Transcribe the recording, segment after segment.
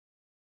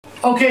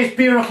Okay, it's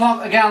beer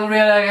o'clock again on the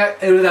real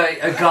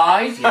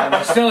guide. Yeah,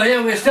 we're still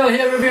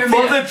here reviewing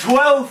for beer. the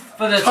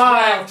 12th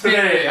time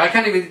today. I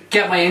can't even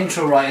get my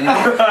intro right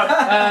anymore.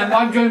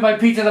 I'm joined by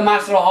Peter, the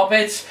master of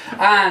hobbits,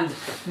 and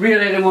Real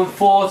Ale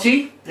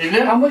 140.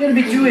 And we're going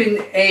to be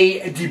doing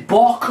a Du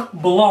Bocq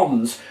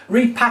Blonde,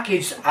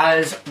 repackaged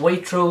as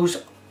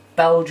Waitrose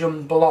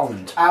Belgian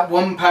Blonde. At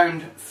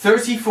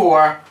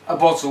 £1.34 a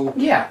bottle.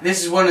 Yeah.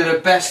 This is one of the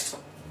best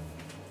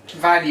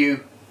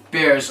value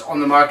beers on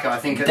the market, I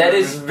think. That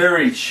is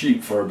very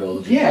cheap for a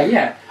Belgian. Yeah,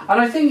 yeah. And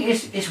I think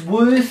it's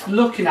worth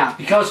looking at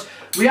because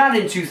we are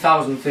in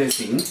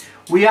 2013.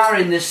 We are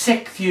in the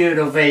 6th year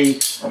of a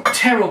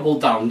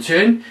terrible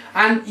downturn,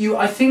 and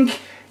I think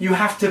you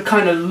have to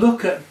kind of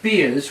look at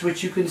beers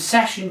which you can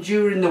session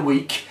during the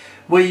week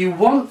where you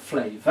want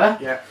flavour.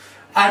 Yeah.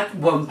 At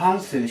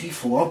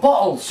 £1.34 a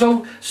bottle.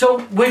 So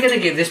we're going to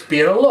give this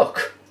beer a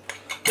look.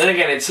 Then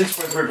again, it's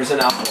 6.3%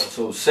 alcohol,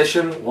 so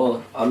session,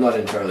 well, I'm not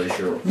entirely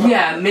sure.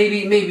 Yeah,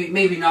 maybe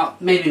not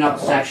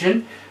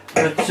session,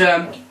 but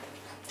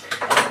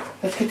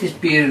let's get this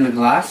beer in the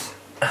glass.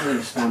 I'm going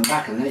to stand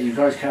back and let you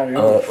guys carry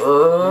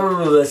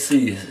on. Let's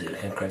see. I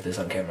can crack this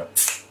on camera.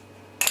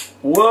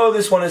 Whoa,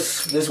 this one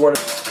is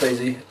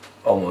crazy.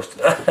 Almost.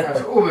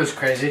 That's almost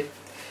crazy.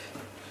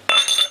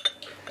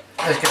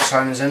 Let's get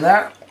Simon's in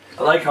there.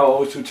 I like how I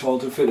was too tall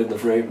to fit in the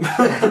frame.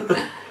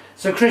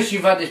 So Chris,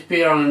 you've had this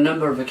beer on a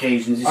number of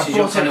occasions. This is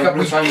your kind of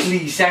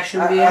weekly session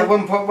beer? At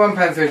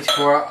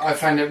 £1.34, I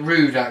find it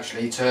rude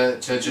actually to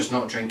just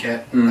not drink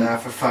it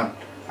for fun,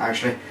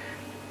 actually.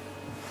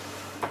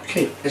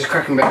 Okay. It's a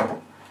cracking beer.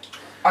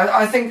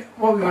 I think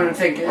what we want to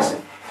think is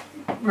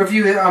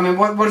review it. I mean,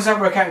 what does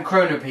that work out in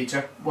kroner,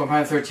 Peter?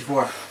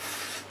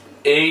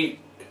 £1.34.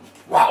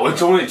 Wow,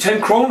 it's only 10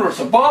 kroners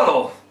a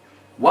bottle.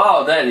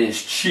 Wow, that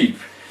is cheap.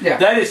 Yeah.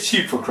 That is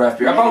cheap for craft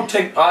beer. About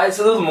 10. It's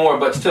a little more,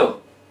 but still.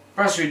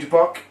 Brasserie Du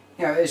Bocq,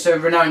 yeah, it's a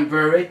renowned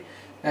brewery.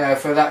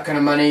 For that kind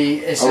of money,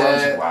 it's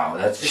wow,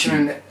 that's it's cheap.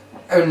 an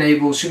own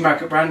label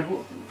supermarket brand.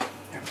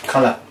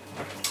 Colour.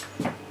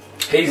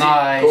 Hazy,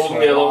 nice,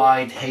 golden yellow.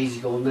 Wide, hazy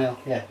golden ale.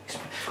 Yeah.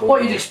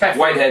 What you'd expect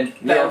Whitehead.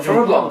 from Belgian from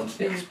a blonde.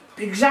 It's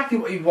exactly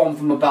what you'd want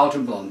from a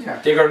Belgian blonde. Yeah.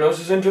 Dig our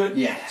noses into it?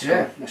 Yeah.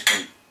 Let's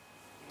go.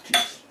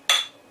 Cheers.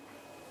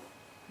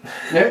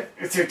 No,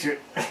 it's it.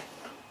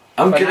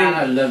 I'm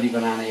getting lovely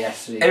banana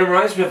yesterday. It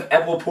reminds me of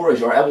apple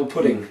porridge or apple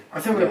pudding. I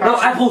think we're back. No,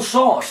 apple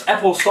sauce.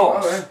 Apple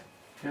sauce. Oh,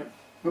 yeah.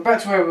 We're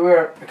back to where we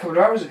were a couple of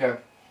hours ago.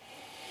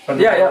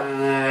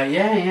 Yeah.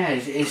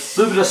 It's A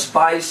little bit of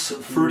spice,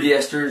 fruity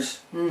esters,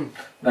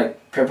 like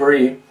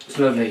peppery. It's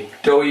lovely.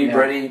 Doughy,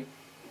 bready.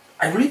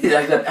 I really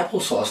like that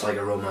applesauce like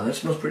aroma. That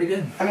smells pretty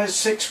good. And it's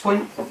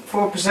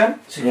 6.4%.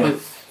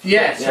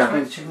 Yeah,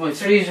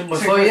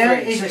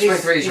 6.3.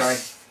 6.3, sorry.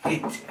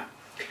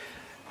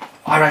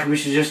 I reckon we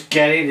should just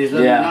get it. There's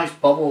little nice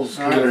bubbles.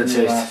 Give it a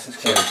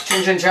taste.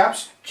 Chin chin,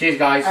 chaps. Cheers,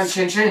 guys. And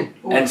chin chin.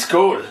 Ooh. And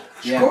skål.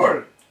 Yeah.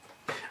 Skål.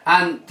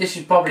 And this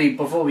is probably,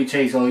 before we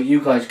taste, or you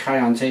guys carry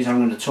on taste, I'm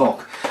going to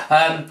talk.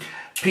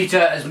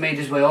 Peter has made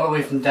his way all the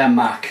way from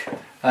Denmark.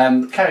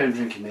 Carry on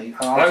drinking, mate.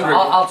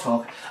 I'll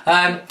talk.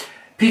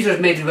 Peter has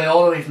made his way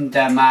all the way from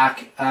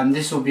Denmark.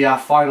 This will be our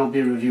final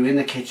beer review in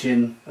the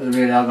kitchen of the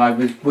Real Ale Guide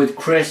with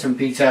Chris and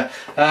Peter.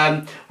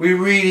 We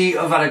really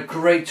have had a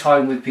great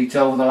time with Peter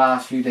over the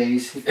last few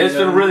days. It's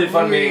been really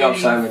fun meeting up,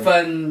 Simon.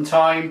 Fun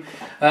time.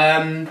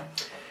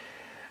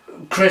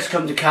 Chris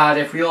come to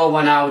Cardiff, we all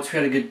went out, we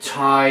had a good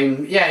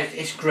time. Yeah,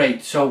 it's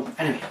great. So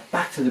anyway,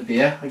 back to the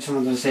beer. I just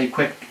wanted to say a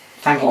quick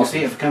thank you to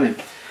Peter for coming.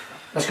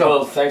 Let's go.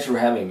 Well, thanks for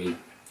having me.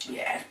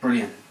 Yeah, it's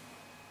brilliant.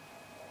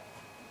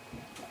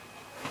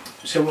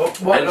 So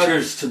and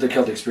cheers to the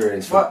Celtic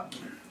experience for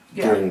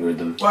doing with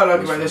them. What I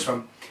like about this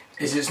one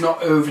is it's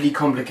not overly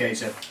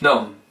complicated.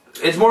 No,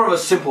 it's more of a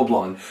simple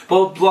blonde.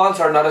 But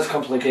blondes are not as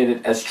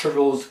complicated as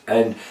triples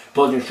and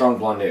Belgian strong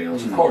blonde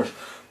ales, of course.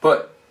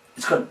 But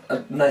it's got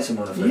a nice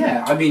amount of flavor.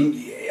 Yeah, I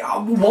mean,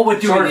 what we're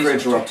doing Sorry for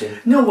interrupting.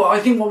 No, I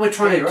think what we're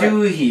trying to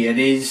do here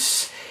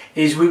is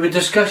we were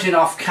discussing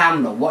off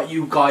camera what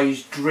you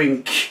guys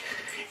drink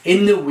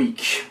in the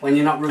week when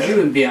you're not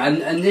reviewing beer,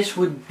 and this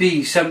would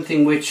be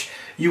something which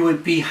you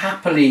would be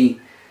happily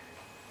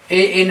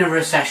in a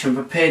recession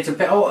prepared to,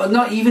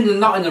 not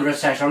in a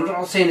recession. I'm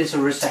not saying it's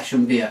a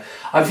recession beer.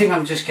 I think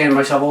I'm just getting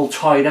myself all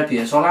tied up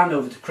here, so I'll hand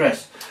over to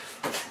Chris.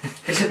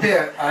 It's a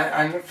beer,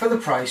 and for the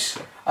price,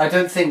 I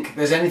don't think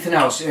there's anything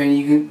else. I mean,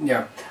 you can,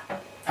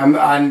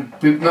 and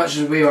much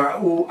as we are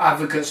all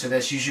advocates of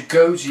this, you should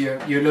go to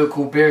your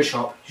local beer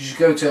shop. You should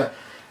go to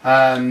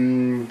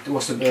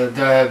what's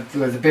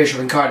the beer shop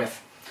in Cardiff,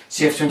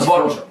 CF24. The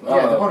bottle shop. The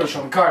bottle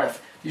shop in Cardiff.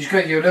 You should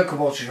go to your local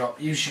bottle shop.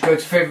 You should go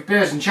to Favourite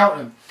Beers in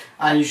Cheltenham,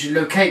 and you should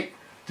locate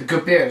the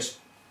good beers.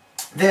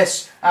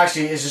 This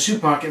actually is a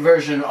supermarket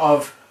version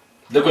of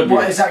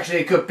what is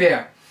actually a good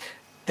beer.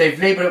 They've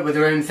labelled it with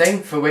their own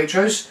thing for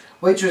Waitrose.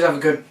 Waitrose have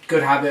a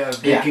good habit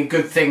of making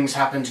good things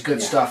happen to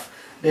good stuff.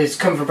 It's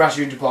come from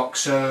Brasserie Du Bocq,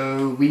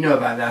 so we know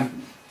about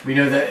them. We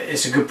know that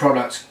it's a good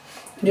product.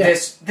 Yeah.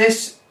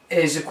 This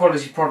is a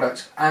quality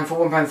product, and for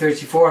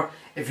 £1.34,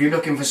 if you're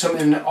looking for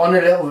something on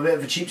a little bit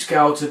of a cheap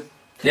scale to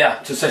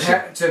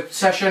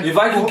session. If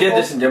I could get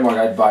this in Denmark,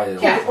 I'd buy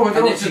it. Yeah, or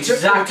that's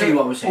exactly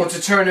what we're saying. Or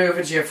to turn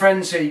over to your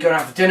friends, so you're going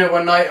out for dinner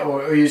one night,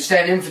 or you're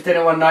staying in for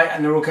dinner one night,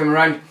 and they're all coming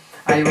around,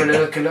 and you want to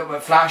look a little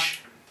bit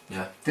flash.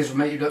 Yeah, this will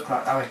make you look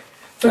like that way.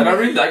 And I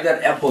really like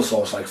that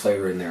applesauce like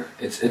flavour in there.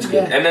 It's good.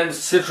 Yeah. And then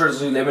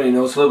citrusy lemon, you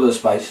know, it's a little bit of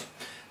spice.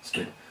 It's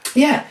good.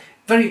 Yeah,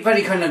 very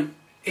kind of.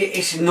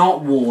 It's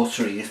not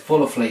watery. It's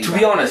full of flavour. To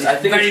be honest, I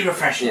think very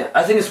refreshing. Yeah,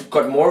 I think it's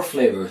got more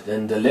flavour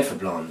than the Leffe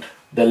Blonde.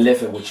 The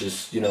Leffe, which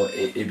is, you know,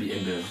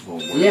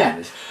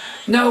 yeah.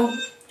 No,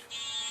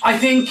 I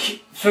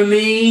think for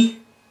me,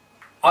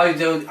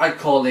 I'd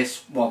call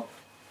this, well,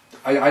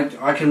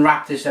 I can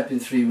wrap this up in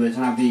 3 words,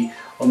 and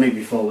or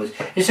maybe 4 words.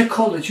 It's a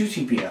Call of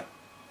Duty beer.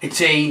 You've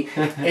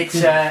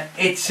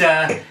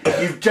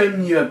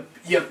done your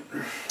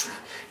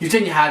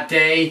hard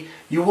day.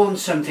 You want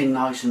something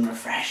nice and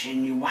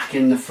refreshing. You whack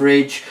in the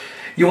fridge.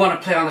 You want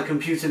to play on the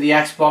computer, the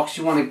Xbox.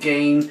 You want a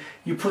game.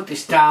 You put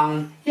this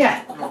down.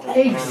 Yeah,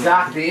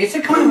 exactly. It's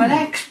a kind of an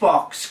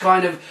Xbox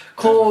kind of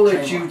Call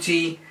of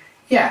Duty.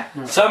 Yeah.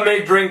 Some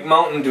may drink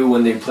Mountain Dew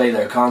when they play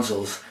their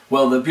consoles.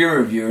 Well, the beer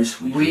reviewers,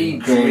 we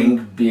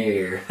drink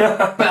beer.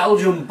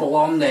 Belgian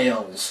blonde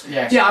ales.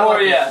 Yes. Yeah,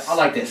 I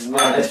like this.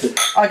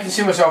 I can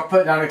see myself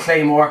putting down a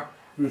claymore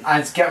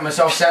and getting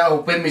myself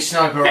settled with my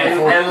sniper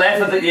rifle. And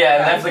left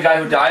the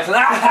guy who dies. In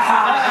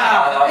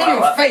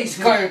your face,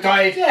 guy who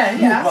died.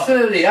 Yeah,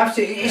 absolutely.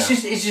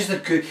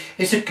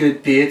 It's a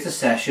good beer to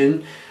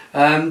session.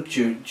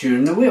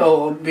 During the week,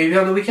 or maybe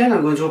on the weekend,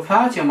 I'm going to a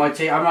party. I might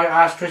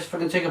ask Chris if I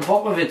can take a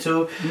bottle of it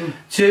to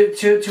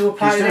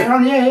apply later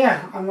on.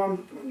 Yeah.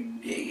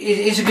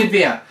 It's a good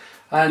beer,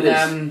 and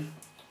I'm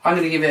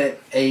going to give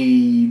it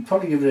a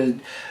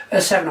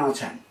 7 out of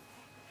 10.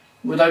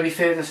 Would I be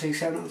fair to say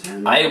 7 out of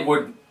 10? I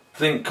would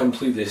think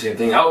completely the same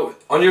thing.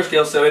 On your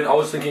scale 7, I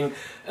was thinking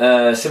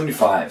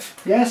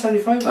 75. Yeah,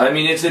 75. I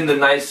mean, it's in the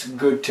nice,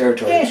 good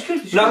territory. Yeah, it's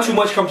good. It's not too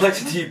much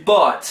complexity,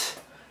 but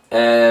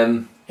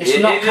it's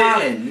not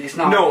Carlin. It's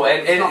not. No,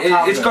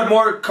 it's got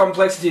more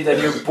complexity than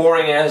your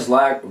boring ass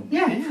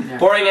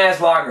boring ass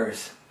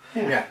lagers.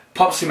 Yeah.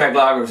 Popsy Mac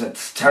lagers,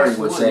 as Terry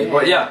would say.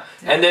 But yeah,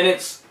 and then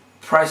it's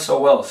priced so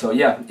well. So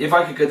yeah, if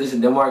I could get this in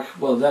Denmark,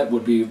 well, that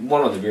would be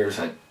one of the beers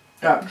I'd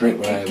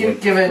drink when I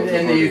would. Given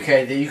in the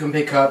UK that you can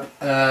pick up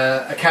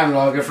a can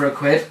lager for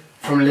 £1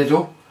 from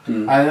Lidl,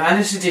 and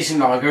it's a decent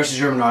lager, it's a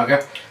German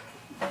lager.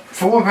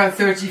 For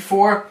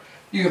 £1.34,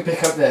 you can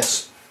pick up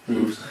this.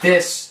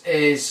 This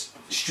is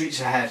streets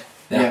ahead.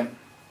 Yeah.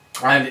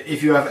 And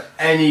if you have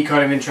any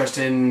kind of interest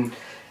in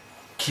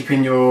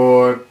keeping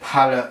your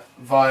palate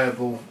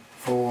viable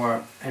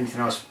for anything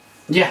else,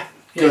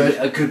 good.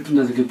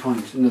 Another good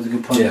point.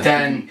 Yeah.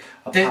 Then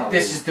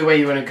this is the way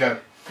you want to go.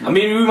 I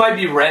mean, we might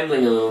be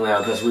rambling a little now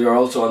because we are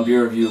also on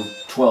beer review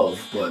 12.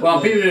 But well,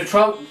 beer review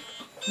 12,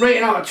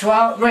 rating out of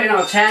 12, rating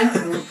out of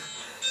 10.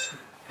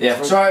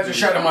 Yeah. Sorry, I just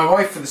shouted at my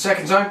wife for the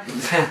second time.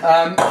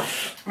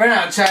 Rating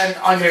out of 10,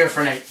 I'm here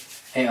for an 8.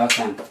 8 out of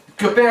 10.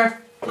 Good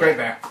beer, great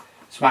beer.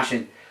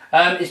 Smashing.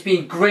 It's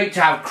been great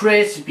to have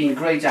Chris, it's been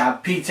great to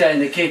have Peter in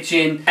the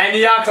kitchen. And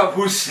Jakob,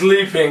 who's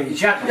sleeping.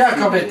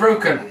 Jakob is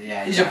broken.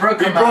 Yeah, he's a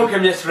broken man. We broke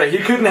him yesterday. He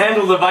couldn't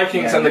handle the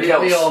Vikings and the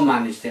Celts. We all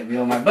managed it.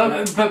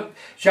 But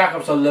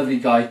Jacob's a lovely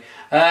guy.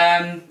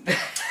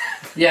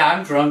 Yeah,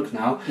 I'm drunk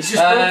now. He's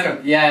just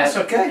broken. Yeah, that's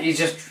okay. He's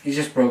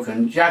just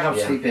broken.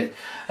 Jacob's sleeping.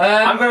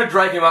 I'm gonna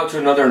drag him out to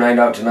another night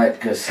out tonight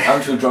because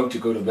I'm too drunk to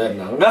go to bed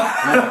now.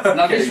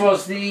 Now this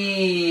was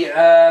the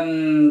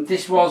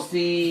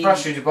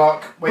Brasserie Du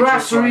Bocq.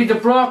 Brasserie Du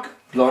Bocq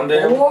Blonde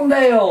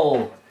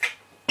Ale.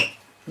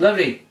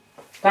 Lovely.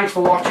 Thanks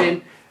for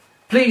watching.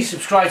 Please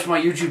subscribe to my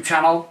YouTube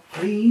channel,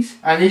 please.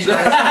 And he's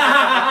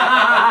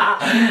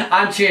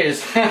and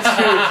cheers.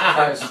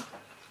 Cheers.